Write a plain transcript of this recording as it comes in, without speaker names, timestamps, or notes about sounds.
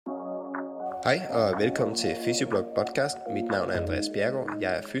Hej og velkommen til Fysioblog podcast. Mit navn er Andreas Bjergaard.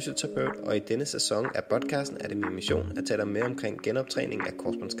 Jeg er fysioterapeut, og i denne sæson af podcasten er det min mission at tage dig med omkring genoptræning af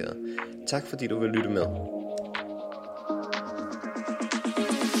korsbåndsskader. Tak fordi du vil lytte med.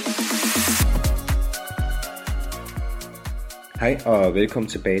 Hej og velkommen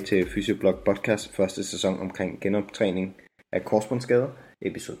tilbage til Fysioblog podcast, første sæson omkring genoptræning af korsbåndsskader,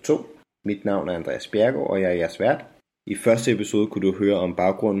 episode 2. Mit navn er Andreas Bjergaard, og jeg er jeres vært. I første episode kunne du høre om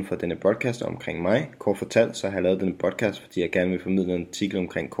baggrunden for denne podcast omkring mig. Kort fortalt, så har jeg lavet denne podcast, fordi jeg gerne vil formidle en artikel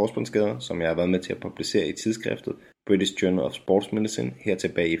omkring korsbåndsskader, som jeg har været med til at publicere i tidsskriftet British Journal of Sports Medicine her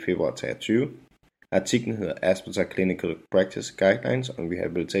tilbage i februar 2023. Artiklen hedder Hospital Clinical Practice Guidelines on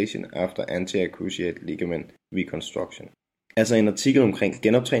Rehabilitation After Anti-Cruciate Ligament Reconstruction. Altså en artikel omkring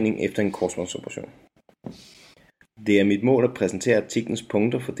genoptræning efter en korsbåndsoperation. Det er mit mål at præsentere artiklens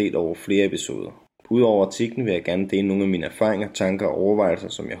punkter fordelt over flere episoder. Udover artiklen vil jeg gerne dele nogle af mine erfaringer, tanker og overvejelser,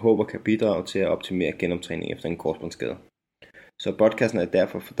 som jeg håber kan bidrage til at optimere genoptræning efter en korsbåndsskade. Så podcasten er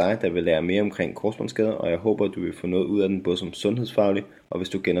derfor for dig, der vil lære mere omkring korsbåndsskader, og jeg håber, at du vil få noget ud af den både som sundhedsfaglig og hvis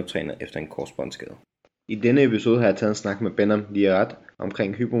du genoptræner efter en korsbåndsskade. I denne episode har jeg taget en snak med Benham Liarat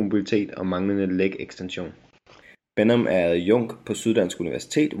omkring hypermobilitet og manglende leg-ekstension. Benham er adjunkt på Syddansk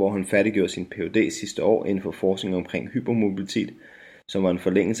Universitet, hvor han færdiggjorde sin Ph.D. sidste år inden for forskning omkring hypermobilitet, som var en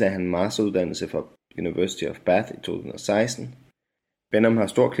forlængelse af hans masteruddannelse fra University of Bath i 2016. Benham har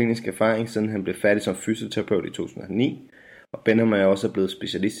stor klinisk erfaring, siden han blev færdig som fysioterapeut i 2009, og Benham er også blevet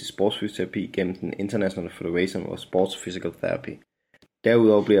specialist i sportsfysioterapi gennem den International Federation of Sports Physical Therapy.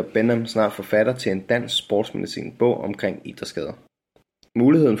 Derudover bliver Benham snart forfatter til en dansk sportsmedicin-bog omkring idrætsskader.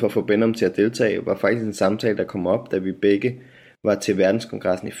 Muligheden for at få Benham til at deltage var faktisk en samtale, der kom op, da vi begge var til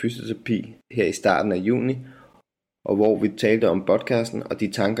verdenskongressen i fysioterapi her i starten af juni, og hvor vi talte om podcasten og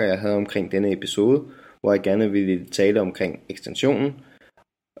de tanker, jeg havde omkring denne episode, hvor jeg gerne ville tale omkring ekstensionen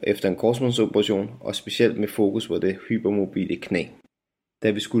efter en korsbåndsoperation, og specielt med fokus på det hypermobile knæ.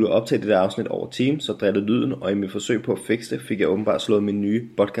 Da vi skulle optage dette afsnit over Teams, så drillede lyden, og i mit forsøg på at fikse det, fik jeg åbenbart slået min nye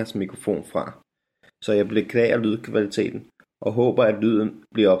podcastmikrofon fra. Så jeg beklager lydkvaliteten, og håber, at lyden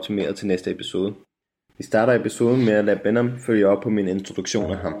bliver optimeret til næste episode. Vi starter episoden med at lade Benham følge op på min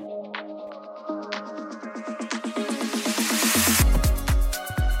introduktion af ham.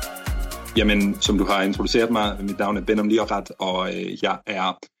 Jamen, som du har introduceret mig, mit navn er Benham Liarat, og jeg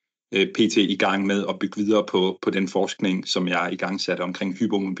er pt. I gang med at bygge videre på den forskning, som jeg er i gang sat omkring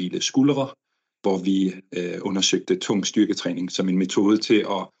hypermobile skuldre, hvor vi undersøgte tung styrketræning som en metode til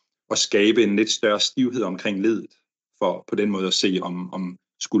at skabe en lidt større stivhed omkring ledet, for på den måde at se, om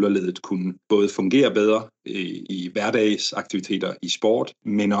skulderledet kunne både fungere bedre i hverdagsaktiviteter i sport,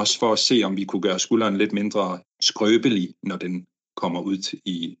 men også for at se, om vi kunne gøre skulderen lidt mindre skrøbelig, når den kommer ud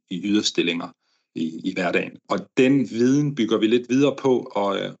i yderstillinger i hverdagen. Og den viden bygger vi lidt videre på,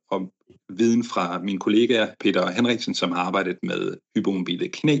 og viden fra min kollega Peter Henriksen, som har arbejdet med hypermobile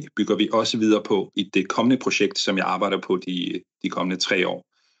knæ, bygger vi også videre på i det kommende projekt, som jeg arbejder på de kommende 3 år,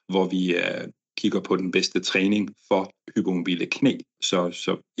 hvor vi kigger på den bedste træning for hypermobile knæ.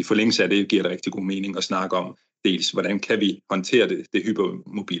 Så i forlængelse af det giver det rigtig god mening at snakke om dels, hvordan kan vi håndtere det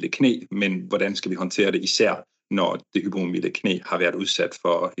hypermobile knæ, men hvordan skal vi håndtere det især, når det hypermobile knæ har været udsat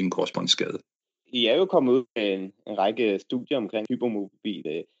for en korsbåndsskade. I er jo kommet ud med en række studier omkring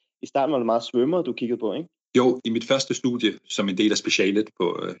hypermobile. I starten var det meget svømmer, du kiggede på, ikke? Jo, i mit første studie, som en del af specialet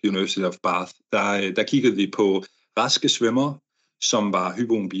på University of Bath, der kiggede vi på raske svømmere, som var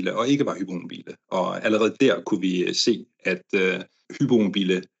hypermobile og ikke var hypermobile. Og allerede der kunne vi se, at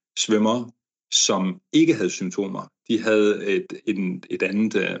hypermobile svømmere, som ikke havde symptomer, de havde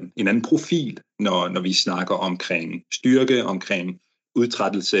en anden profil, når vi snakker omkring styrke, omkring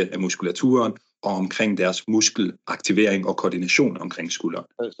udtrættelse af muskulaturen og omkring deres muskelaktivering og koordination omkring skulderen.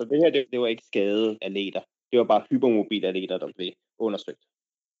 Så det her, det var ikke skadede atleter. Det var bare hypermobile atleter, der blev undersøgt.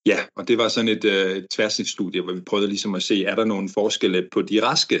 Ja, og det var sådan et tværsnitsstudie, hvor vi prøvede ligesom at se, er der nogle forskelle på de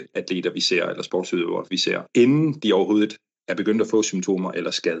raske atleter, vi ser, eller sportsudøvere, vi ser, inden de overhovedet er begyndt at få symptomer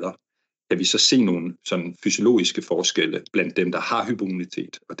eller skader. Kan vi så se nogle sådan fysiologiske forskelle blandt dem, der har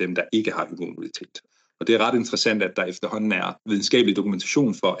hypermobilitet, og dem, der ikke har hypermobilitet. Og det er ret interessant, at der efterhånden er videnskabelig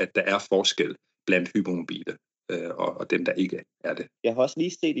dokumentation for, at der er forskel blandt hypermobile og dem, der ikke er det. Jeg har også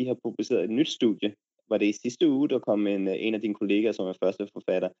lige set, at I har publiceret et nyt studie. Var det i sidste uge, der kom en af dine kollegaer, som er første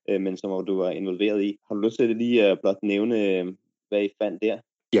forfatter, men som du var involveret i. Har du lyst til lige at blot nævne, hvad I fandt der?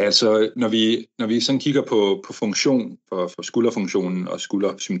 Ja, altså når vi sådan kigger på funktion for skulderfunktionen og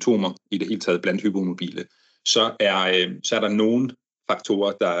skuldersymptomer i det hele taget blandt hypermobile, så er der nogle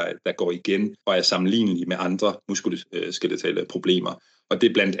faktorer, der går igen og er sammenlignelige med andre muskuloskeletale problemer. Og det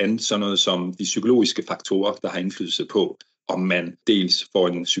er blandt andet sådan noget som de psykologiske faktorer, der har indflydelse på, om man dels får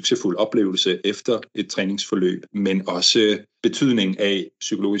en succesfuld oplevelse efter et træningsforløb, men også betydning af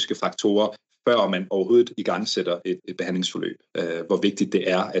psykologiske faktorer, før man overhovedet igangsætter et behandlingsforløb. Hvor vigtigt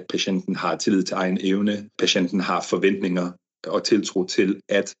det er, at patienten har tillid til egen evne, patienten har forventninger og tiltro til,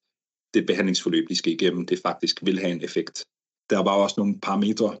 at det behandlingsforløb, de skal igennem, det faktisk vil have en effekt. Der var også nogle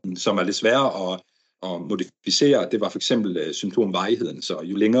parametre, som er lidt svære at modificere. Det var for eksempel symptomvarigheden. Så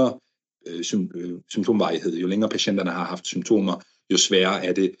jo længere symptomvarighed, jo længere patienterne har haft symptomer, jo sværere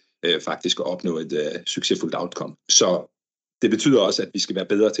er det faktisk at opnå et succesfuldt outcome. Så det betyder også, at vi skal være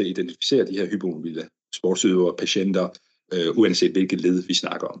bedre til at identificere de her hypomobile sportsudøvere, patienter, uanset hvilket led vi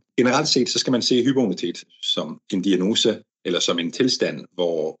snakker om. Generelt set, så skal man se hypomobilitet som en diagnose, eller som en tilstand,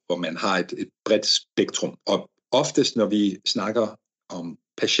 hvor man har et bredt spektrum. Og oftest, når vi snakker om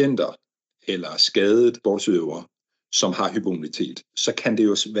patienter eller skadede sportsudøvere, som har hypomobilitet, så kan det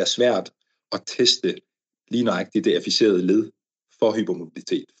jo være svært at teste lige nøjagtigt det afficerede led for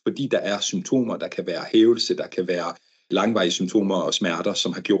hypomobilitet, fordi der er symptomer, der kan være hævelse, der kan være langvarige symptomer og smerter,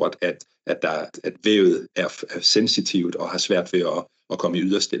 som har gjort, at vævet er sensitivt og har svært ved at komme i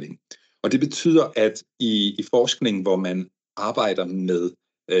yderstilling. Og det betyder, at i forskning, hvor man arbejder med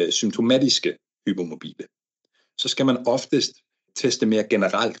symptomatiske hypomobile, så skal man oftest teste mere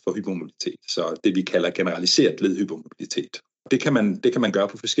generelt for hypomobilitet, så det vi kalder generaliseret ledhypomobilitet. Det kan man gøre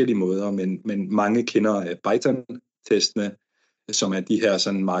på forskellige måder, men mange kender Beighton-testene, som er de her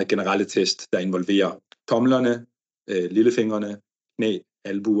sådan meget generelle test, der involverer tomlerne, lillefingrene, knæ,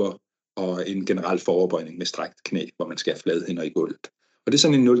 albuer og en generel foroverbøjning med strækt knæ, hvor man skal have flade hænder i gulvet. Og det er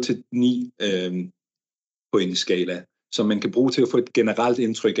sådan en 0-9 pointskala, som man kan bruge til at få et generelt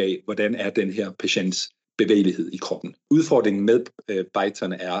indtryk af, hvordan er den her patients bevægelighed i kroppen. Udfordringen med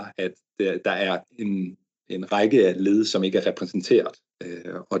Beighton er, at der er en række af led, som ikke er repræsenteret.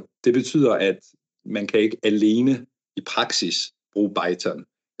 Og det betyder, at man kan ikke alene i praksis bruge Beighton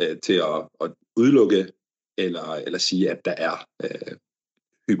til at udelukke eller sige, at der er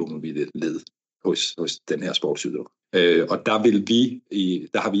hypomobile led hos den her sportsudøver. Og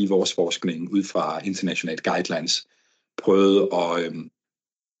der har vi i vores forskning ud fra internationale guidelines prøvet at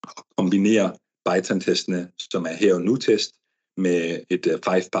kombinere Beighton-testene, som er her og nu-test, med et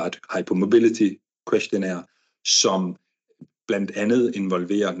 5-part hypermobility questionnaire, som blandt andet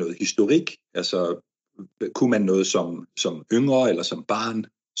involverer noget historik, altså kunne man noget som yngre eller som barn,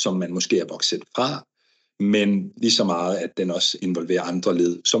 som man måske er vokset fra, men lige så meget, at den også involverer andre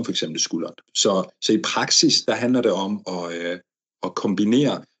led, som for eksempel skulderen. Så i praksis, der handler det om at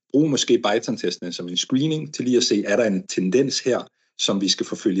kombinere, bruge måske Beighton-testene som en screening, til lige at se, er der en tendens her, som vi skal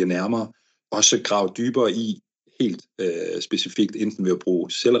forfølge nærmere, og så grave dybere i helt specifikt, enten ved at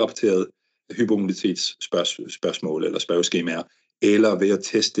bruge selvrapporteret hypomobilitetsspørgsmål eller spørgeskemaer, eller ved at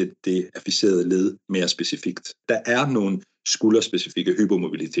teste det afficerede led mere specifikt. Der er nogle skulderspecifikke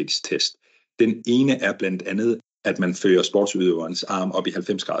hypomobilitetstest. Den ene er blandt andet, at man fører sportsudøverens arm op i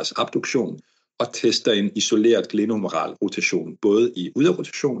 90 graders abduktion og tester en isoleret glenohumeral rotation, både i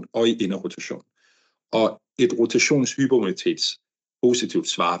yderrotation og i inderrotation. Og et rotationshypomobilitets positivt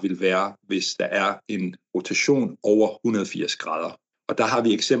svar vil være, hvis der er en rotation over 180 grader. Og der har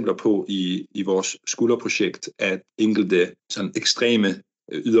vi eksempler på i vores skulderprojekt, at enkelte sådan ekstreme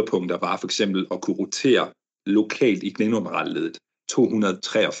yderpunkter var for eksempel at kunne rotere lokalt i glenohumeralledet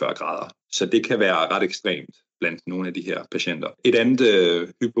 243 grader. Så det kan være ret ekstremt blandt nogle af de her patienter. Et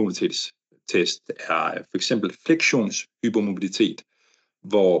andet hypomobilitetstest er for eksempel fleksionshypomobilitet,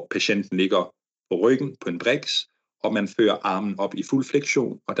 hvor patienten ligger på ryggen på en briks, og man fører armen op i fuld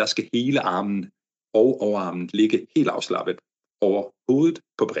fleksion, og der skal hele armen og overarmen ligge helt afslappet over hovedet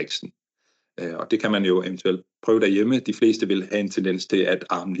på briksen. Og det kan man jo eventuelt prøve derhjemme. De fleste vil have en tendens til, at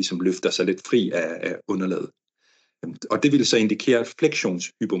armen ligesom løfter sig lidt fri af underlaget. Og det vil så indikere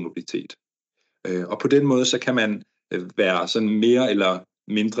fleksionshypomobilitet. Og på den måde, så kan man være sådan mere eller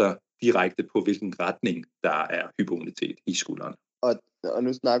mindre direkte på, hvilken retning der er hypomobilitet i skulderen. Og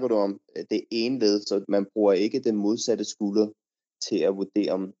nu snakker du om det ene led, så man bruger ikke den modsatte skulder til at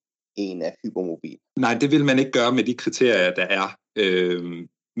vurdere, om en er hypomobil. Nej, det vil man ikke gøre med de kriterier, der er.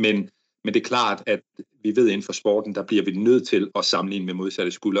 Men det er klart, at vi ved inden for sporten, der bliver vi nødt til at sammenligne med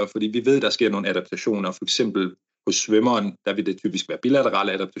modsatte skuldre, fordi vi ved, der sker nogle adaptationer. For eksempel hos svømmeren, der vil det typisk være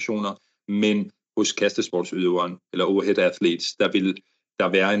bilaterale adaptationer, men hos kastesportsudøveren eller overhead athletes, der vil der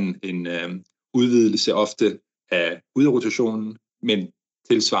være en udvidelse ofte af yderrotationen, men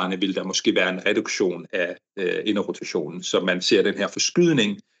tilsvarende vil der måske være en reduktion af inderrotationen, så man ser den her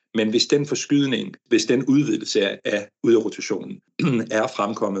forskydning. Men hvis den udvidelse af yderrotationen er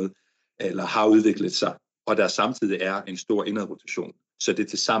fremkommet eller har udviklet sig, og der samtidig er en stor inderrotation, så det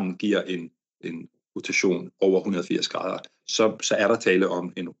tilsammen giver en rotation over 180 grader, så er der tale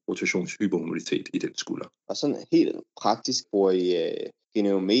om en rotationshypermobilitet i den skulder. Og sådan helt praktisk, bruger I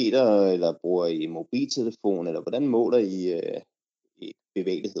geniometer, eller bruger I mobiltelefon, eller hvordan måler I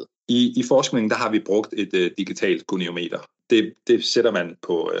bevægelighed? I forskningen der har vi brugt et digitalt goniometer. Det sætter man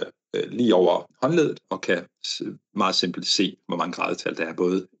på lige over håndledet og kan meget simpelt se, hvor mange gradetal der er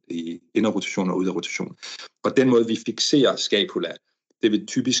både i inderrotation og udrotation. Og den måde, vi fikserer scapula, det vil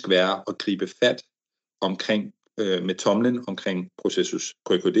typisk være at gribe fat omkring med tomlen omkring processus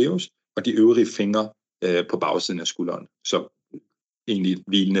coicodeus og de øvrige fingre på bagsiden af skulderen. Så egentlig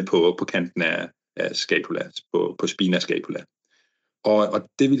hvilende på kanten af scapula, på spina scapula. Og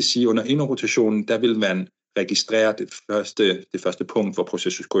det vil sige, at under inderrotationen, der vil man registrere det første punkt, hvor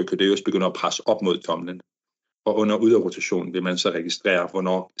processus coicodeus begynder at presse op mod tomlen. Og under udrotationen vil man så registrere,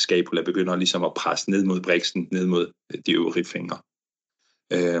 hvornår scapula begynder ligesom at presse ned mod briksen, ned mod de øvrige fingre.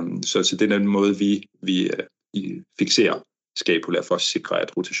 Så det er den måde, vi fikserer scapula for at sikre,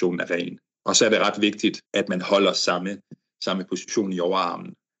 at rotationen er ren. Og så er det ret vigtigt, at man holder samme position i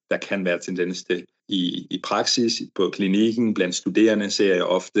overarmen. Der kan være tendens til i praksis, på klinikken, blandt studerende ser jeg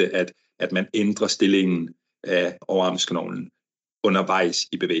ofte, at man ændrer stillingen af overarmsknoglen undervejs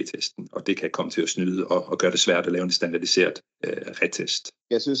i bevægetesten, og det kan komme til at snyde og gøre det svært at lave en standardiseret retest.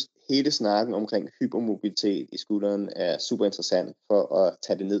 Jeg synes, hele snakken omkring hypermobilitet i skulderen er super interessant for at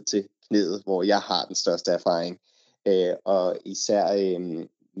tage det ned til knæet, hvor jeg har den største erfaring. Og især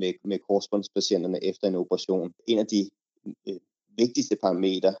med korsbåndspatienterne efter en operation. En af de vigtigste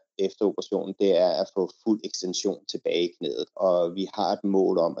parametre efter operationen, det er at få fuld ekstension tilbage i knæet. Og vi har et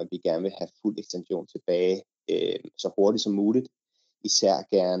mål om, at vi gerne vil have fuld ekstension tilbage så hurtigt som muligt. Især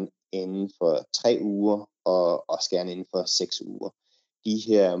gerne inden for 3 uger, og også gerne inden for 6 uger. De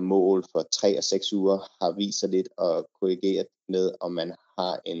her mål for 3 og 6 uger har vist sig lidt at korrigere med, om man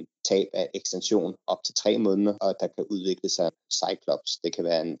har en tab af ekstension op til 3 måneder, og der kan udvikle sig cyclops. Det kan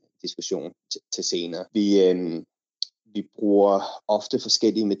være en diskussion til senere. Vi bruger ofte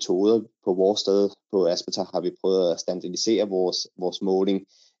forskellige metoder på vores sted. På Aspetar har vi prøvet at standardisere vores måling,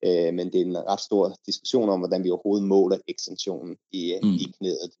 men det er en ret stor diskussion om, hvordan vi overhovedet måler ekstensionen i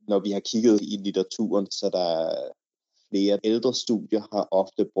knæet. Når vi har kigget i litteraturen, så der flere ældre studier har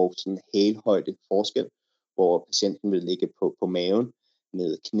ofte brugt sådan en hælhøjde forskel, hvor patienten vil ligge på maven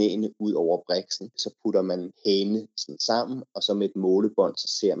med knæene ud over briksen. Så putter man hælene sådan sammen, og så med et målebånd, så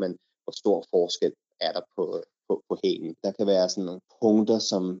ser man, hvor stor forskel er der på hælen. Der kan være sådan nogle punkter,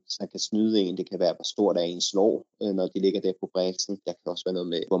 som kan snyde en. Det kan være, hvor stort er ens lår, når de ligger der på briksen. Der kan også være noget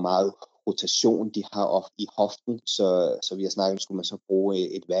med, hvor meget rotation de har ofte i hoften. Så vi har snakket om, skulle man så bruge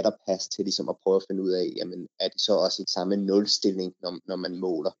et vatterpas til ligesom at prøve at finde ud af, jamen, er det så også i samme nulstilling, når man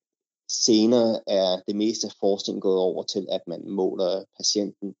måler. Senere er det meste af forskningen gået over til, at man måler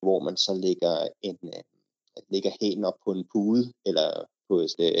patienten, hvor man så lægger hælen op på en pude, eller på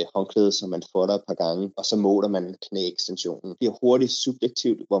et håndklæde, som man folder et par gange, og så måler man knæekstensionen. Det bliver hurtigt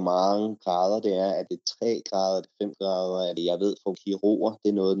subjektivt, hvor mange grader det er. Er det 3 grader, er det 5 grader? Er det, jeg ved, for kirurger, det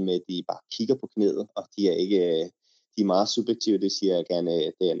er noget med, at de bare kigger på knæet, og de er meget subjektive. Det siger jeg gerne,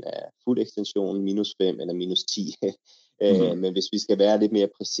 at den er fuld ekstension, -5 eller -10. Men hvis vi skal være lidt mere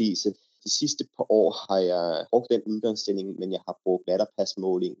præcise, de sidste par år har jeg brugt den udgangsstilling, men jeg har brugt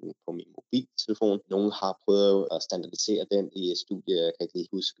vatterpasmålingen på min mobiltelefon. Nogle har prøvet at standardisere den i et studie. Jeg kan ikke lige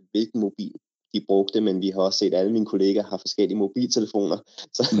huske, hvilken mobil de brugte, men vi har også set, at alle mine kolleger har forskellige mobiltelefoner.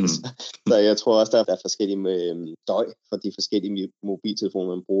 Så jeg tror også, der er forskellige støj for de forskellige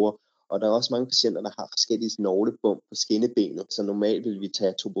mobiltelefoner, man bruger. Og der er også mange patienter, der har forskellige knoglebump på skinnebenet. Så normalt vil vi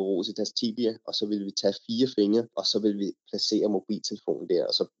tage tuberositas tibia, og så vil vi tage 4 fingre, og så vil vi placere mobiltelefonen der,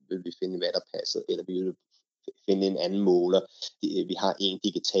 og så vil vi finde vatterpasset, eller vi vil finde en anden måler. Vi har en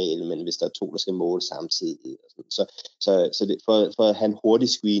digital, men hvis der er 2, der skal måle samtidig. Så det, for at have en hurtig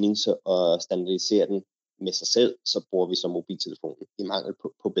screening og standardisere den med sig selv, så bruger vi så mobiltelefonen i mangel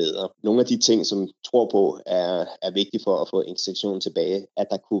på bedre. Nogle af de ting, som jeg tror på, er vigtige for at få ekstensionen tilbage, at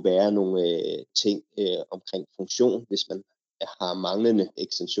der kunne være nogle ting omkring funktion, hvis man har manglende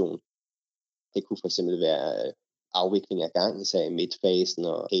ekstension. Det kunne fx være afvikling af gang, især i midtfasen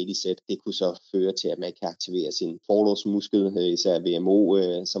og haliset. Det kunne så føre til, at man kan aktivere sin forlovsmuskel, især VMO,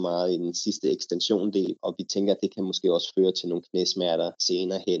 så meget i den sidste ekstensiondel, og vi tænker, at det kan måske også føre til nogle knæsmerter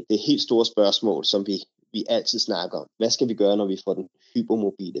senere hen. Det er helt store spørgsmål, som vi altid snakker om. Hvad skal vi gøre, når vi får den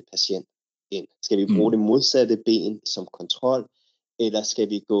hypermobile patient ind? Skal vi bruge det modsatte ben som kontrol, eller skal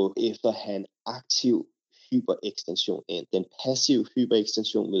vi gå efter at have en aktiv hyperekstension ind? Den passive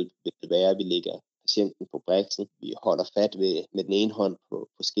hyperekstension vil være, at vi lægger patienten på briksen. Vi holder fat med den ene hånd på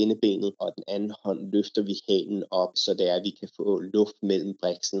skinnebenet, og den anden hånd løfter vi hælen op, så det er, at vi kan få luft mellem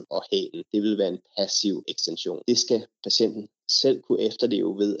briksen og hælen. Det vil være en passiv ekstension. Det skal patienten selv kunne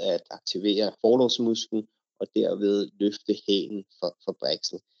efterleve ved at aktivere forlovsmusklen og derved løfte hælen for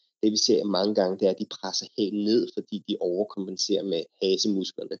briksen. Det vi ser mange gange, det er, at de presser hælen ned, fordi de overkompenserer med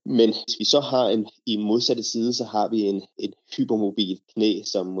hasemusklerne. Men hvis vi så har i modsatte side, så har vi en hypermobil knæ,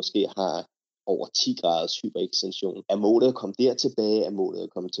 som måske har over 10 graders hyperekstension. Er målet at komme der tilbage? Er målet at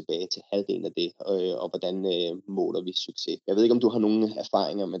komme tilbage til halvdelen af det? Og hvordan måler vi succes? Jeg ved ikke, om du har nogle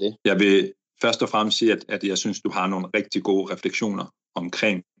erfaringer med det? Jeg vil først og fremmest sige, at jeg synes, du har nogle rigtig gode refleksioner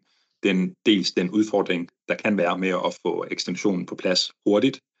omkring dels den udfordring, der kan være med at få ekstensionen på plads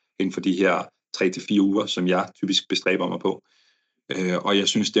hurtigt, inden for de her 3-4 uger, som jeg typisk bestræber mig på. Og jeg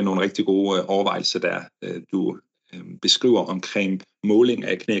synes, det er nogle rigtig gode overvejelser, der du beskriver omkring måling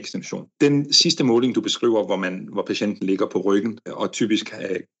af knæekstension. Den sidste måling, du beskriver, hvor patienten ligger på ryggen, og typisk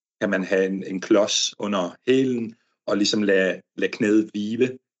kan man have en klods under hælen, og ligesom lade knæet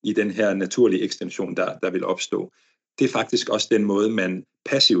hvile i den her naturlige ekstension, der vil opstå. Det er faktisk også den måde, man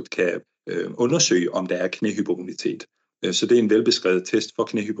passivt kan undersøge, om der er knæhypermobilitet. Så det er en velbeskrevet test for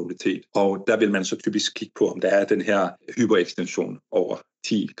knæhypermobilitet, og der vil man så typisk kigge på, om der er den her hyperekstension over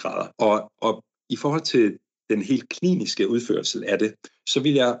 10 grader. Og i forhold til den helt kliniske udførelse af det, så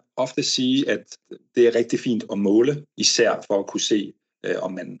vil jeg ofte sige, at det er rigtig fint at måle, især for at kunne se,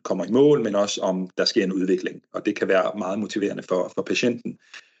 om man kommer i mål, men også om der sker en udvikling. Og det kan være meget motiverende for patienten.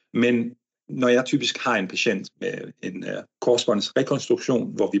 Men når jeg typisk har en patient med en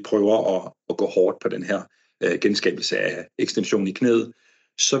korsbåndsrekonstruktion, hvor vi prøver at gå hårdt på den her genskabelse af ekstension i knæet,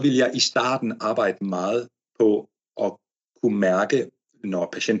 så vil jeg i starten arbejde meget på at kunne mærke, når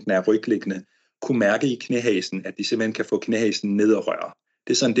patienten er rygliggende, kunne mærke i knæhasen, at de simpelthen kan få knæhasen ned og røre.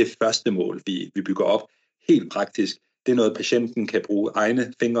 Det er sådan det første mål, vi bygger op. Helt praktisk. Det er noget, patienten kan bruge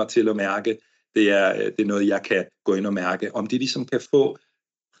egne fingre til at mærke. Det er noget, jeg kan gå ind og mærke. Om de ligesom kan få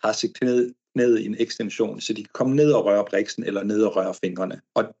presset knæet i en ekstension, så de kan komme ned og røre briksen eller ned og røre fingrene.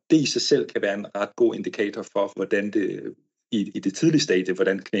 Og det i sig selv kan være en ret god indikator for, hvordan det i det tidlige stadie,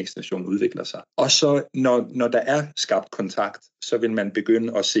 hvordan knæekstensionen udvikler sig. Og så når der er skabt kontakt, så vil man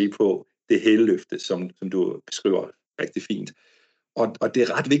begynde at se på det hæleløfte, som du beskriver rigtig fint. Og det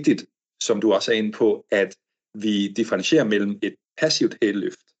er ret vigtigt, som du også er inde på, at vi differentierer mellem et passivt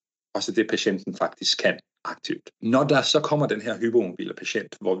hæleløft og så det patienten faktisk kan aktivt. Når der så kommer den her hypermobile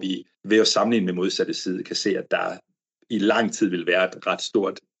patient, hvor vi ved at sammenligne med modsatte side kan se, at der i lang tid vil være et ret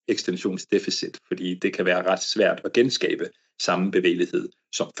stort ekstensionsdeficit, fordi det kan være ret svært at genskabe samme bevægelighed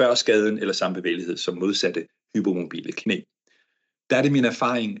som før skaden eller samme bevægelighed som modsatte hypermobile knæ. Der er det min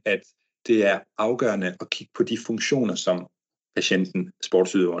erfaring, at det er afgørende at kigge på de funktioner, som patienten,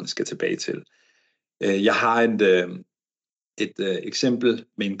 sportsudøveren, skal tilbage til. Jeg har et eksempel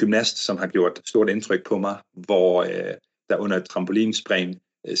med en gymnast, som har gjort stort indtryk på mig, hvor der under et trampolinspring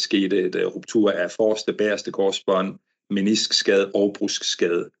skete et ruptur af forreste, bagerste korsbånd, meniskskade og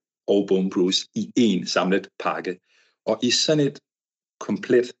bruskskade og bone bruise i en samlet pakke. Og i sådan et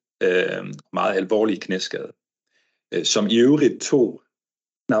komplet, meget alvorlig knæskade, som i øvrigt tog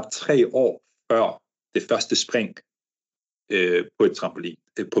knap 3 år før det første spring på et trampolin,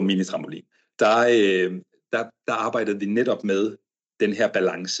 på minitrampolin, der arbejdede vi netop med den her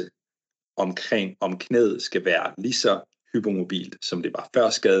balance omkring, om knæet skal være lige så hypermobilt, som det var før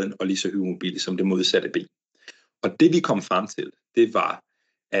skaden, og lige så hypermobilt som det modsatte ben. Og det vi kom frem til, det var,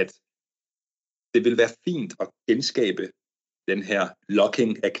 at det vil være fint at genskabe den her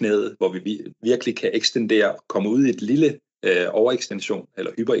locking af knæet, hvor vi virkelig kan ekstendere og komme ud i et lille overekstension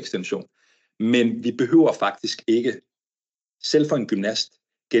eller hyperekstension. Men vi behøver faktisk ikke, selv for en gymnast,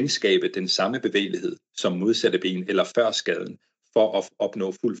 genskabe den samme bevægelighed som modsatte ben eller før skaden for at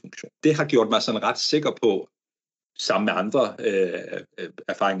opnå fuld funktion. Det har gjort mig sådan ret sikker på, sammen med andre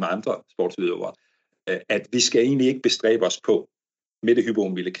erfaring med andre sportsudøvere, at vi skal egentlig ikke bestræbe os på med det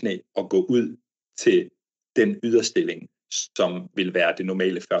hypermobile knæ at gå ud til den yderstilling, som vil være det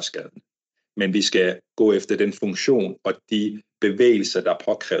normale før skaden. Men vi skal gå efter den funktion og de bevægelser, der er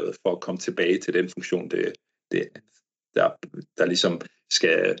påkrævet for at komme tilbage til den funktion, der ligesom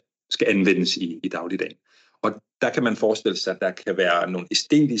skal anvendes i dagligdagen. Og der kan man forestille sig, at der kan være nogle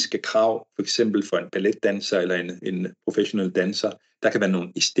æstetiske krav, for eksempel for en balletdanser eller en professionel danser. Der kan være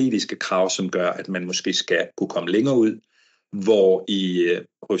nogle æstetiske krav, som gør, at man måske skal kunne komme længere ud, hvor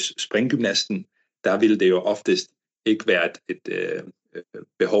hos springgymnasten, der vil det jo oftest ikke være et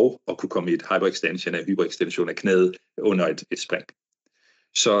behov at kunne komme i et hyperekstension af knæet under et spring.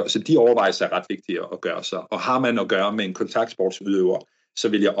 Så de overvejelser er ret vigtige at gøre sig. Og har man at gøre med en kontaktsportsudøver, så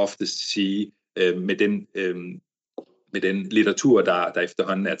vil jeg oftest sige, med den litteratur, der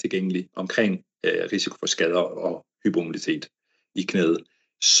efterhånden er tilgængelig omkring risiko for skader og hypermobilitet i knæet,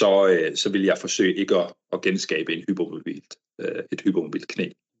 så vil jeg forsøge ikke at genskabe et hypermobilt knæ.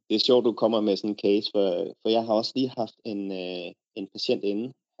 Det er sjovt, du kommer med sådan en case, for jeg har også lige haft en patient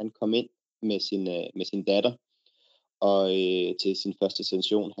inde. Han kom ind med sin datter, og til sin første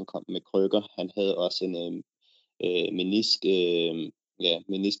session, han kom med krykker. Han havde også en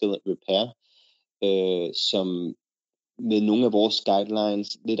meniscal repair, som med nogle af vores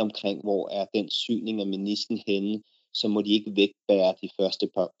guidelines lidt omkring, hvor er den syning af menisken henne, så må de ikke vægtbære de første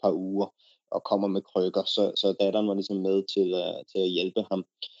par uger og kommer med krykker. Så datteren var ligesom med til at hjælpe ham.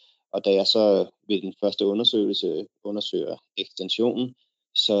 Og da jeg så ved den første undersøgelse undersøger ekstensionen,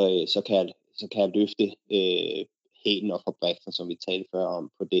 så kan jeg løfte hælen og fabrikken, som vi talte før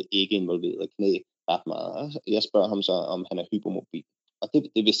om, på det ikke involverede knæ ret meget. Jeg spørger ham så, om han er hypermobil. Og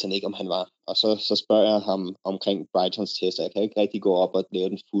det vidste han ikke, om han var. Og så spørger jeg ham omkring Brightons test, og jeg kan ikke rigtig gå op og lave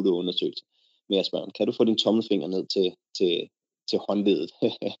den fulde undersøgelse. Men jeg spørger ham, kan du få din tommelfinger ned til håndledet?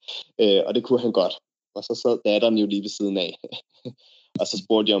 Og det kunne han godt. Og så sad datteren jo lige ved siden af. Og så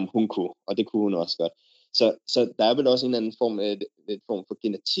spurgte jeg, om hun kunne, og det kunne hun også godt. Så der er vel også en anden form for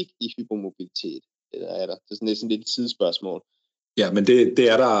genetik i hypermobilitet. Eller er der? Det er sådan lidt et sidespørgsmål. Ja, men det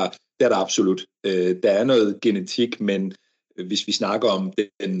er der absolut. Der er noget genetik, men hvis vi snakker om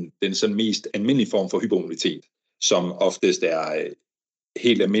den sådan mest almindelige form for hypermobilitet, som oftest er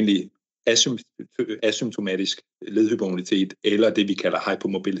helt almindelig asymptomatisk ledhypermobilitet, eller det vi kalder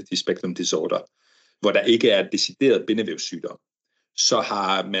hypermobility spectrum disorder, hvor der ikke er decideret bindevævssygdom, så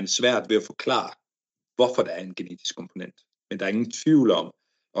har man svært ved at forklare, hvorfor der er en genetisk komponent. Men der er ingen tvivl om,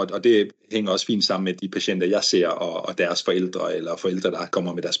 og det hænger også fint sammen med de patienter, jeg ser, og deres forældre, eller forældre, der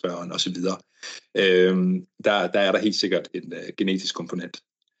kommer med deres børn osv. Der er der helt sikkert en genetisk komponent.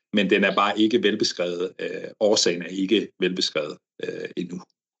 Men den er bare ikke velbeskrevet. Årsagen er ikke velbeskrevet endnu.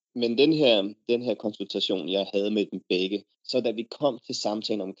 Men den her konsultation, jeg havde med dem begge, så da vi kom til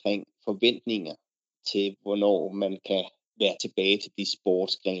samtalen omkring forventninger til, hvornår man kan være tilbage til de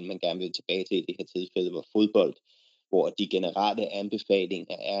sportsgrene, man gerne vil tilbage til, i det her tilfælde var fodbold, hvor de generelle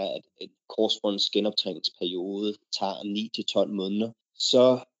anbefalinger er, at en korsbånds genoptræningsperiode tager 9-12 måneder,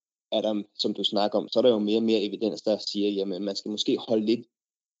 så er der, som du snakker om, så er der jo mere og mere evidens, der siger, jamen man skal måske holde lidt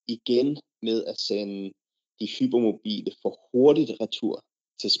igen med at sende de hypermobile for hurtigt retur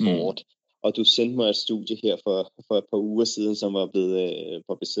til sport. Og du sendte mig et studie her for et par uger siden, som var blevet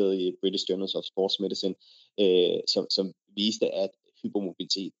publiceret i British Journal of Sports Medicine, som viste, at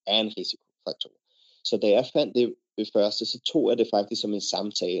hypermobilitet er en risikofaktor. Så da jeg fandt det ved første, så tog jeg det faktisk som en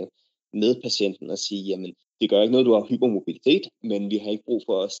samtale med patienten og sige, jamen det gør ikke noget, du har hypermobilitet, men vi har ikke brug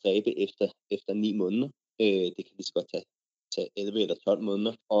for at stræbe efter 9 måneder. Det kan lige så godt tage 11 eller 12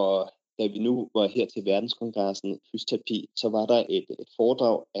 måneder. Og da vi nu var her til verdenskongressen fysioterapi, så var der et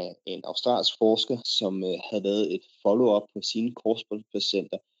foredrag af en australsk forsker, som havde lavet et follow-up på sine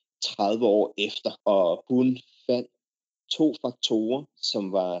korsbåndspatienter 30 år efter, og hun fandt 2 faktorer,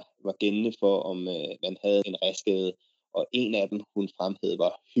 som var gældende for, om man havde en restskade, og en af dem, hun fremhævede,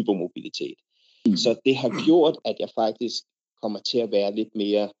 var hypermobilitet. Så det har gjort, at jeg faktisk kommer til at være lidt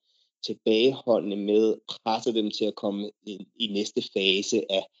mere tilbageholdende med at presse dem til at komme i næste fase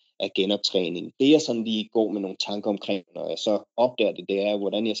af genoptræning. Det jeg sådan lige går med nogle tanker omkring, når jeg så opdager det, det er,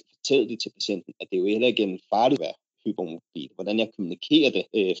 hvordan jeg skal fortælle det til patienten, at det jo heller ikke er farligt at være hypermobil. Hvordan jeg kommunikerer det,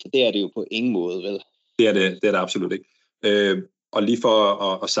 for det er det jo på ingen måde, vel? Det er det absolut ikke. Og lige for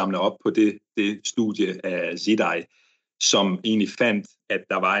at samle op på det studie af Zidai, som egentlig fandt, at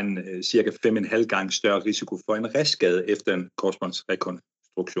der var en cirka 5,5 gange større risiko for en restskade efter en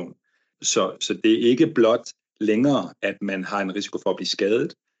korsbåndsrekonstruktion. Så det er ikke blot længere, at man har en risiko for at blive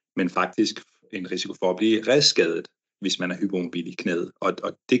skadet, men faktisk en risiko for at blive restskadet, hvis man er hypermobil i knæet.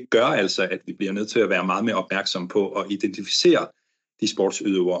 Og det gør altså, at vi bliver nødt til at være meget mere opmærksomme på at identificere de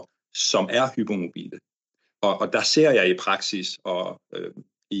sportsudøvere, som er hypermobile. Og der ser jeg i praksis og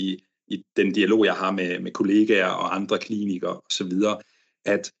i den dialog, jeg har med kollegaer og andre klinikere osv.,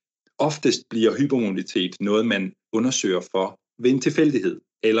 at oftest bliver hypermobilitet noget, man undersøger for ved en tilfældighed.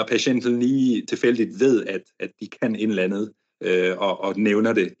 Eller patienten lige tilfældigt ved, at de kan et eller andet og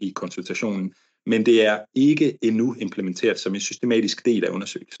nævner det i konsultationen. Men det er ikke endnu implementeret som en systematisk del af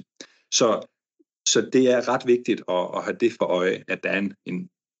undersøgelsen. Så det er ret vigtigt at have det for øje, at der er en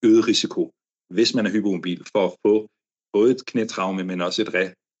øget risiko, hvis man er hypermobil, for at få både et knætraume, men også et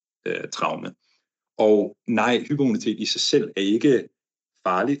retraume. Og nej, hypermobilitet i sig selv er ikke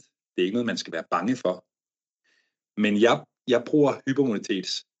farligt. Det er ikke noget, man skal være bange for. Men jeg bruger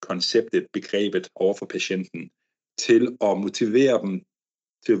hypermobilitetskonceptet, begrebet over for patienten, til at motivere dem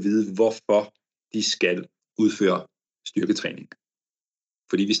til at vide, hvorfor de skal udføre styrketræning.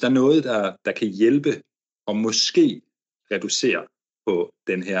 Fordi hvis der er noget, der kan hjælpe og måske reducere på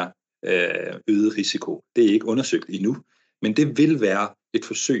den her øgede risiko, det er ikke undersøgt endnu, men det vil være et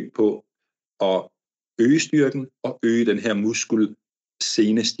forsøg på at øge styrken og øge den her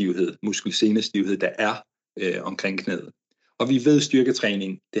muskelsenestivhed, der er omkring knæet. Og vi ved, at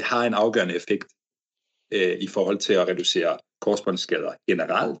styrketræning, det har en afgørende effekt i forhold til at reducere korsbåndsskader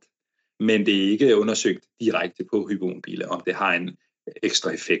generelt, men det er ikke undersøgt direkte på hypermobile, om det har en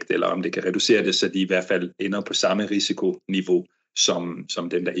ekstra effekt, eller om det kan reducere det, så de i hvert fald ender på samme risikoniveau som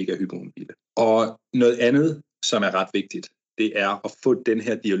den, der ikke er hypermobile. Og noget andet, som er ret vigtigt, det er at få den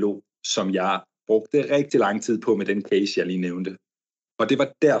her dialog, som jeg brugte rigtig lang tid på med den case, jeg lige nævnte. Og det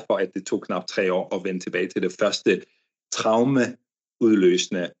var derfor, at det tog knap 3 år at vende tilbage til det første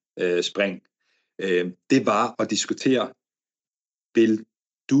traumeudløsende spring. Det var at diskutere, vil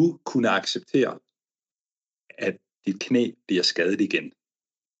du kunne acceptere, at dit knæ bliver skadet igen?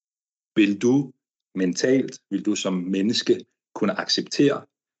 Vil du mentalt, vil du som menneske kunne acceptere,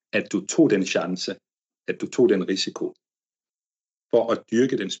 at du tog den chance, at du tog den risiko for at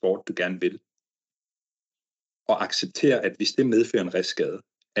dyrke den sport, du gerne vil? Og acceptere, at hvis det medfører en restskade,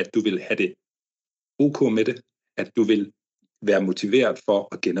 at du vil have det ok med det, at du vil være motiveret for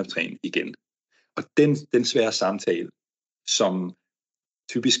at genoptræne igen. Og den svære samtale, som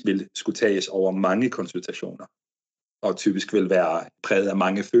typisk vil skulle tages over mange konsultationer, og typisk vil være præget af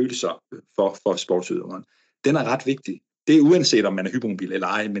mange følelser for sportsudøveren, den er ret vigtig. Det er uanset om man er hypermobil eller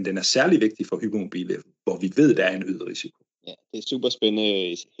ej, men den er særlig vigtig for hypermobile, hvor vi ved, der er en øget risiko. Ja, det er super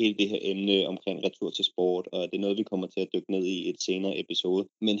spændende, hele det her emne omkring retur til sport, og det er noget, vi kommer til at dykke ned i et senere episode.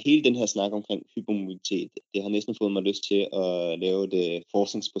 Men hele den her snak omkring hypermobilitet, det har næsten fået mig lyst til at lave et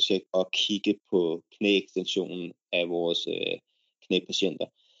forskningsprojekt og kigge på knæekstensionen af vores knæpatienter.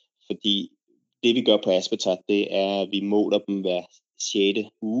 Fordi det, vi gør på Aspetat, det er, at vi måler dem hver 6.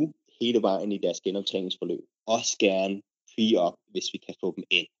 uge, hele vejen i deres genoptræningsforløb. Også gerne pre-op, hvis vi kan få dem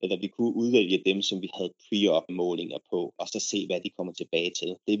ind. Eller vi kunne udvælge dem, som vi havde pre-op målinger på, og så se, hvad de kommer tilbage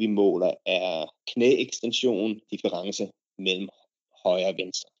til. Det vi måler er knæekstension, difference mellem højre og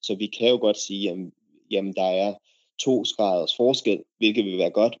venstre. Så vi kan jo godt sige, at jamen, der er 2 graders forskel, hvilket vil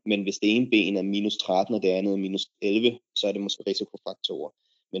være godt, men hvis det ene ben er minus 13, og det andet er minus 11, så er det måske risikofaktorer.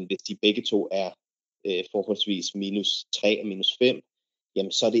 Men hvis de begge to er forholdsvis minus 3 og minus 5,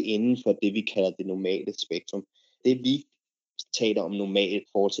 jamen så er det inden for det, vi kalder det normale spektrum. Det vi taler om normalt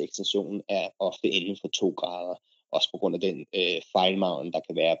forhold til ekstensionen er ofte inden for 2 grader, også på grund af den fejlmargen, der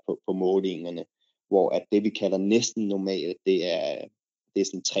kan være på målingerne, hvor at det vi kalder næsten normalt, det er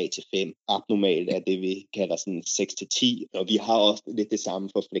sådan 3-5. Abnormalt er det vi kalder sådan 6-10, og vi har også lidt det samme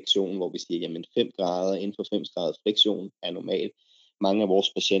for fleksion, hvor vi siger, jamen 5 grader inden for 5 grader fleksion er normalt. Mange af vores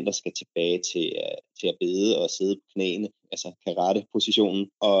patienter skal tilbage til at bede og sidde på knæene, altså karate-positionen.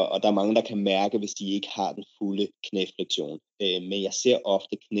 Og der er mange, der kan mærke, hvis de ikke har den fulde knæflektion. Men jeg ser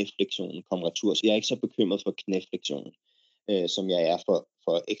ofte knæflektionen komme retur, så jeg er ikke så bekymret for knæflektionen, som jeg er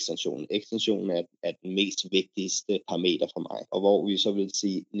for ekstensionen. Ekstensionen er den mest vigtigste parameter for mig, og hvor vi så vil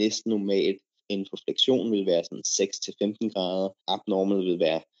sige, næsten normalt inden for flektion vil være sådan 6-15 grader, abnormal vil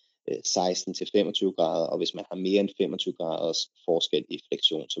være 16-25 grader, og hvis man har mere end 25 graders forskel i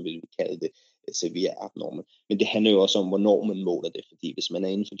flektion, så vil vi kalde det severe abnormal. Men det handler jo også om, hvornår man måler det, fordi hvis man er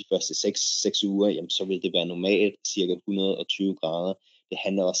inden for de første 6 uger, jamen, så vil det være normalt, cirka 120 grader. Det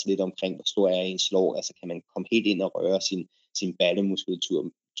handler også lidt omkring, hvor stor er ens lår, altså kan man komme helt ind og røre sin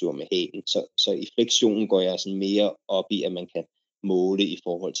ballemuskulatur med hælen. Så i flektionen går jeg sådan mere op i, at man kan måle i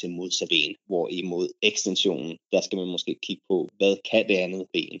forhold til modsat ben, hvor imod ekstensionen, der skal man måske kigge på, hvad kan det andet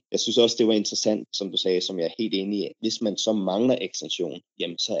ben. Jeg synes også, det var interessant, som du sagde, som jeg er helt enig i. Hvis man så mangler ekstension,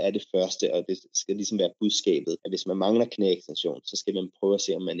 jamen så er det første, og det skal ligesom være budskabet, at hvis man mangler knæekstension, så skal man prøve at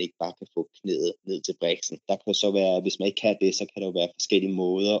se, om man ikke bare kan få knæet ned til briksen. Der kan så være, hvis man ikke kan det, så kan der jo være forskellige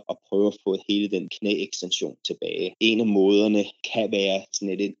måder at prøve at få hele den knæekstension tilbage. En af måderne kan være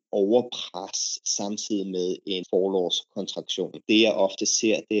sådan et overpres samtidig med en forlovskontraktion. Det jeg ofte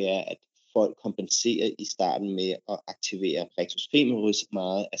ser, det er, at folk kompenserer i starten med at aktivere rectus femoris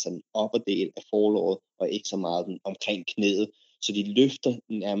meget, altså den opperdel af forlovet, og ikke så meget den omkring knæet. Så de løfter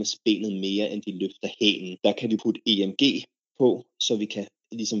nærmest benet mere, end de løfter hælen. Der kan vi putte EMG på, så vi kan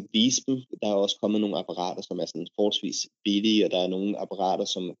ligesom vise dem. Der er også kommet nogle apparater, som er sådan forholdsvis billige, og der er nogle apparater,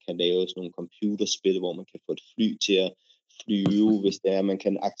 som kan lave sådan nogle computerspil, hvor man kan få et fly til at flyve, hvis det er, man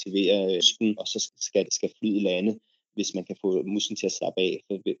kan aktivere musklen, og så skal flyet lande, hvis man kan få musklen til at slappe af.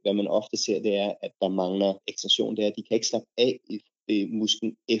 For hvad man ofte ser, det er, at der mangler ekstension, det er, at de kan ikke slappe af i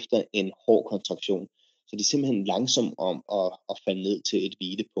musklen efter en hård kontraktion. Så de er simpelthen langsomme om at falde ned til et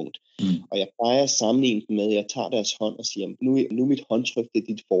hvilepunkt. Og jeg plejer at sammenligne dem med, at jeg tager deres hånd og siger, nu er mit håndtryk, det er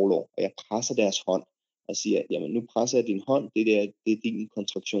dit forlår, og jeg presser deres hånd og siger, jamen nu presser jeg din hånd, det er din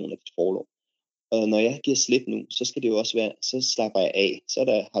kontraktion af dit forlår. Og når jeg giver slip nu, så skal det jo også være, så slapper jeg af,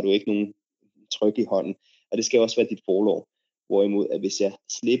 så har du ikke nogen tryk i hånden, og det skal også være dit forlår. Hvorimod, at hvis jeg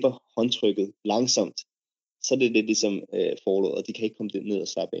slipper håndtrykket langsomt, så er det lidt ligesom forlåret, de kan ikke komme ned og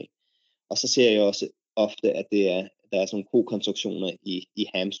slappe af. Og så ser jeg også ofte, at der er sådan nogle kokontraktioner i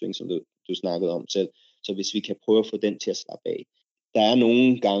hamstring, som du snakkede om selv. Så hvis vi kan prøve at få den til at slappe af. Der er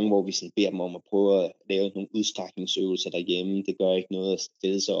nogle gange, hvor vi sådan beder dem om at prøve at lave nogle udstrækningsøvelser derhjemme. Det gør ikke noget at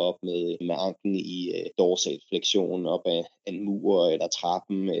stille sig op med anklen i dorsal flexion op af en mur eller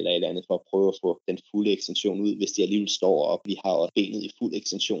trappen eller et eller andet, for at prøve at få den fulde ekstension ud, hvis de alligevel står op. Vi har også benet i fuld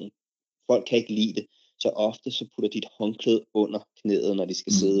ekstension. Folk kan ikke lide det, så ofte så putter de et håndklæde under knæet, når de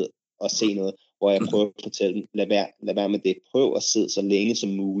skal sidde og se noget, hvor jeg prøver at fortælle dem, lad være med det. Prøv at sidde så længe som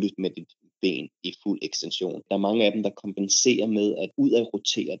muligt med dit ben i fuld ekstension. Der er mange af dem, der kompenserer med at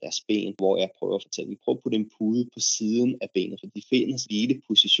rotere deres ben, hvor jeg prøver at fortælle dem, prøv at putte en pude på siden af benet, for de finder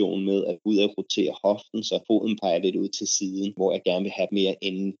hvileposition med at rotere hoften, så foden peger lidt ud til siden, hvor jeg gerne vil have mere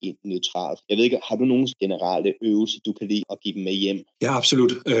enden i neutralt. Jeg ved ikke, har du nogle generelle øvelser, du kan lide at give dem med hjem? Ja,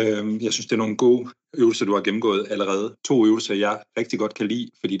 absolut. Jeg synes, det er nogle gode øvelser, du har gennemgået allerede. 2 øvelser, jeg rigtig godt kan lide,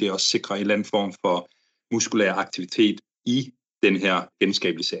 fordi det også sikrer en eller anden form for muskulær aktivitet i den her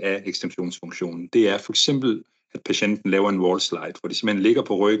genskabelse af ekstensionsfunktionen. Det er for eksempel, at patienten laver en wall slide, hvor de simpelthen ligger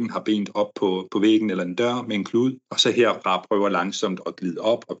på ryggen, har benet op på væggen eller en dør med en klud, og så herfra prøver langsomt at glide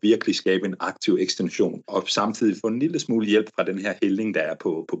op og virkelig skabe en aktiv ekstension, og samtidig få en lille smule hjælp fra den her hældning, der er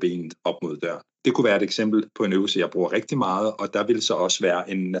på benet op mod dør. Det kunne være et eksempel på en øvelse, jeg bruger rigtig meget, og der vil så også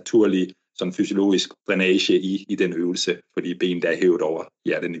være en naturlig sådan fysiologisk drænage i den øvelse, fordi benet er hævet over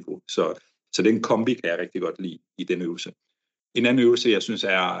hjerteniveau. Så den kombi kan jeg rigtig godt lide i den øvelse. En anden øvelse, jeg synes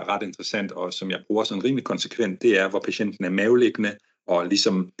er ret interessant, og som jeg bruger sådan rimelig konsekvent, det er, hvor patienten er maveliggende og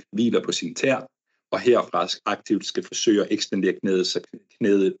ligesom hviler på sin tær, og herfra aktivt skal forsøge at ekstendere knæet, så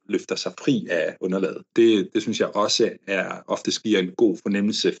knæet løfter sig fri af underlaget. Det synes jeg også oftest giver en god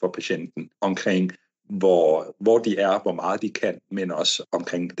fornemmelse for patienten omkring, hvor de er, hvor meget de kan, men også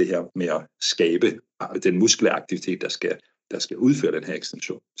omkring det her med at skabe den muskulære aktivitet, der skal udføre den her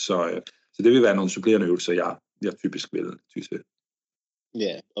ekstension. Så det vil være nogle supplerende øvelser, jeg typisk vil synes.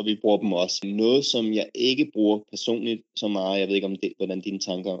 Ja, og vi bruger dem også. Noget, som jeg ikke bruger personligt så meget, jeg ved ikke, hvordan dine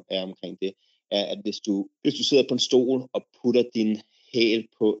tanker er omkring det, er, at hvis du sidder på en stol og putter din hæl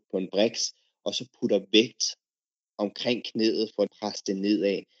på en briks, og så putter vægt omkring knæet for at presse det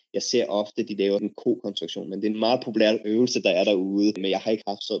nedad. Jeg ser ofte, de laver en kokontraktion, men det er en meget populær øvelse, der er derude, men jeg har ikke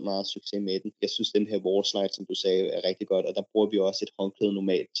haft så meget succes med den. Jeg synes, den her wall slide, som du sagde, er rigtig godt, og der bruger vi også et håndklæde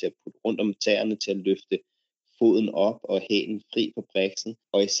normalt til at putte rundt om tæerne til at løfte foden op og hælen fri på briksen,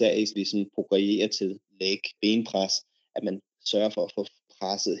 og især hvis vi sådan progrerer til benpres, at man sørger for at få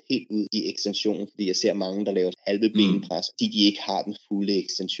presset helt ud i ekstensionen, fordi jeg ser mange, der laver halve benpres, fordi de ikke har den fulde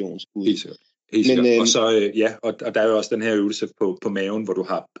ekstension ud. Helt sikkert. Og så og der er jo også den her øvelse på maven,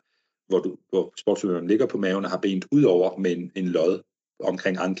 hvor sportsudøveren ligger på maven og har benet ud over med en lod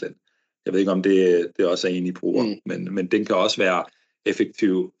omkring anklen. Jeg ved ikke, om det også er en, I bruger, men den kan også være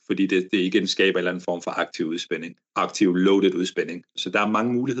effektiv, fordi det igen skaber en eller anden form for aktiv udspænding, aktiv loaded udspænding. Så der er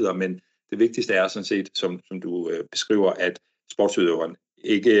mange muligheder, men det vigtigste er sådan set, som du beskriver, at sportsudøveren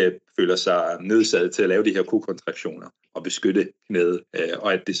ikke føler sig nødsaget til at lave de her kokontraktioner og beskytte knæet,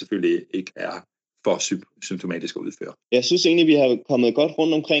 og at det selvfølgelig ikke er for symptomatisk at udføre. Jeg synes egentlig, vi har kommet godt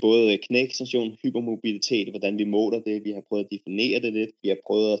rundt omkring både knæekstension, hypermobilitet, hvordan vi måler det. Vi har prøvet at definere det lidt. Vi har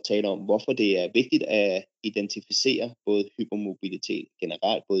prøvet at tale om, hvorfor det er vigtigt at identificere både hypermobilitet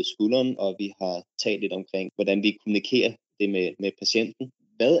generelt, både i skulderen, og vi har talt lidt omkring, hvordan vi kommunikerer det med patienten.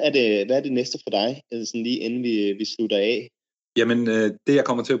 Hvad er det næste for dig, sådan lige inden vi slutter af? Jamen, det jeg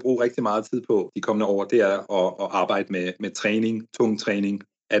kommer til at bruge rigtig meget tid på de kommende år, det er at arbejde med træning, tung træning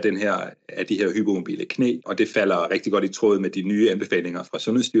af de her hypermobile knæ, og det falder rigtig godt i tråd med de nye anbefalinger fra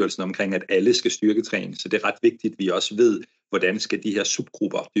Sundhedsstyrelsen omkring, at alle skal styrketræne. Så det er ret vigtigt, at vi også ved, hvordan skal de her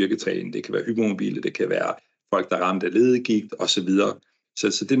subgrupper styrketræne. Det kan være hypermobile, det kan være folk, der er ramt af ledegigt osv.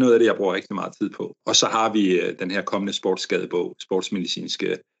 Så det er noget af det, jeg bruger rigtig meget tid på. Og så har vi den her kommende sportsskadebog,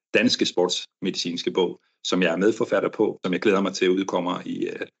 danske sportsmedicinske bog, som jeg er medforfatter på, som jeg glæder mig til at udkommer i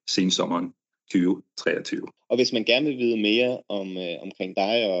sensommeren 2023. Og hvis man gerne vil vide mere omkring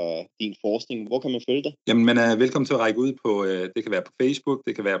dig og din forskning, hvor kan man følge dig? Jamen, man er velkommen til at række ud på, det kan være på Facebook,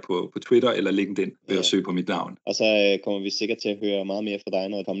 det kan være på Twitter eller LinkedIn ved at søge på mit navn. Og så kommer vi sikkert til at høre meget mere fra dig,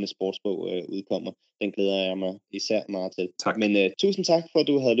 når kommende sportsbog udkommer. Den glæder jeg mig især meget til. Tak. Men tusind tak for, at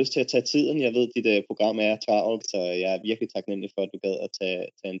du havde lyst til at tage tiden. Jeg ved, at dit program er travlt, så jeg er virkelig taknemmelig for, at du gad at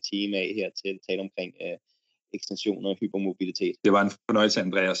tage en time af her til at tale omkring ekstension og hypermobilitet. Det var en fornøjelse,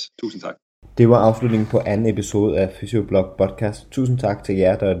 Andreas. Tusind tak. Det var afslutningen på anden episode af Fysioblog Podcast. Tusind tak til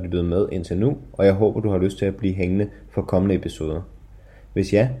jer, der har lyttet med indtil nu, og jeg håber, du har lyst til at blive hængende for kommende episoder.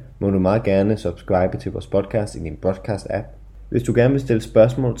 Hvis ja, må du meget gerne subscribe til vores podcast i din podcast-app. Hvis du gerne vil stille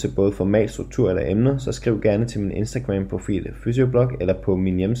spørgsmål til både format, struktur eller emner, så skriv gerne til min Instagram-profil Fysioblog eller på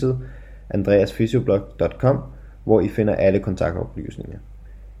min hjemmeside andreasfysioblog.com, hvor I finder alle kontaktoplysninger.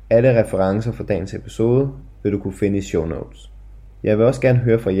 Alle referencer for dagens episode vil du kunne finde i show notes. Jeg vil også gerne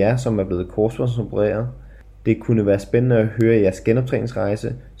høre fra jer, som er blevet korsbåndsopereret. Det kunne være spændende at høre jeres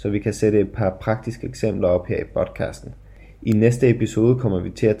genoptræningsrejse, så vi kan sætte et par praktiske eksempler op her i podcasten. I næste episode kommer vi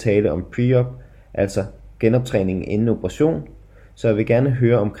til at tale om pre-op, altså genoptræningen inden operation, så jeg vil gerne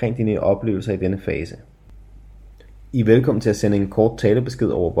høre omkring dine oplevelser i denne fase. I er velkommen til at sende en kort talebesked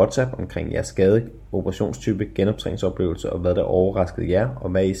over WhatsApp omkring jeres skade, operationstype, genoptræningsoplevelse og hvad der overraskede jer, og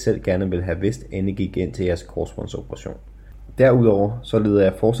hvad I selv gerne vil have vidst, inden I gik ind til jeres korsbåndsoperation. Derudover så leder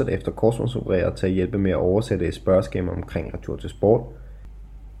jeg fortsat efter korsbåndsopererede til at hjælpe med at oversætte et spørgeskema omkring retur til sport.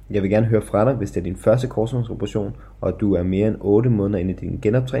 Jeg vil gerne høre fra dig, hvis det er din første korsbåndsoperation, og at du er mere end 8 måneder inde i din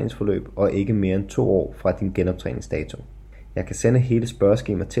genoptræningsforløb, og ikke mere end 2 år fra din genoptræningsdato. Jeg kan sende hele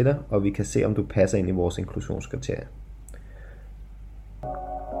spørgeskemaet til dig, og vi kan se, om du passer ind i vores inklusionskriterier.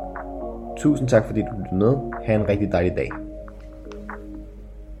 Tusind tak fordi du lyttede med. Ha' en rigtig dejlig dag.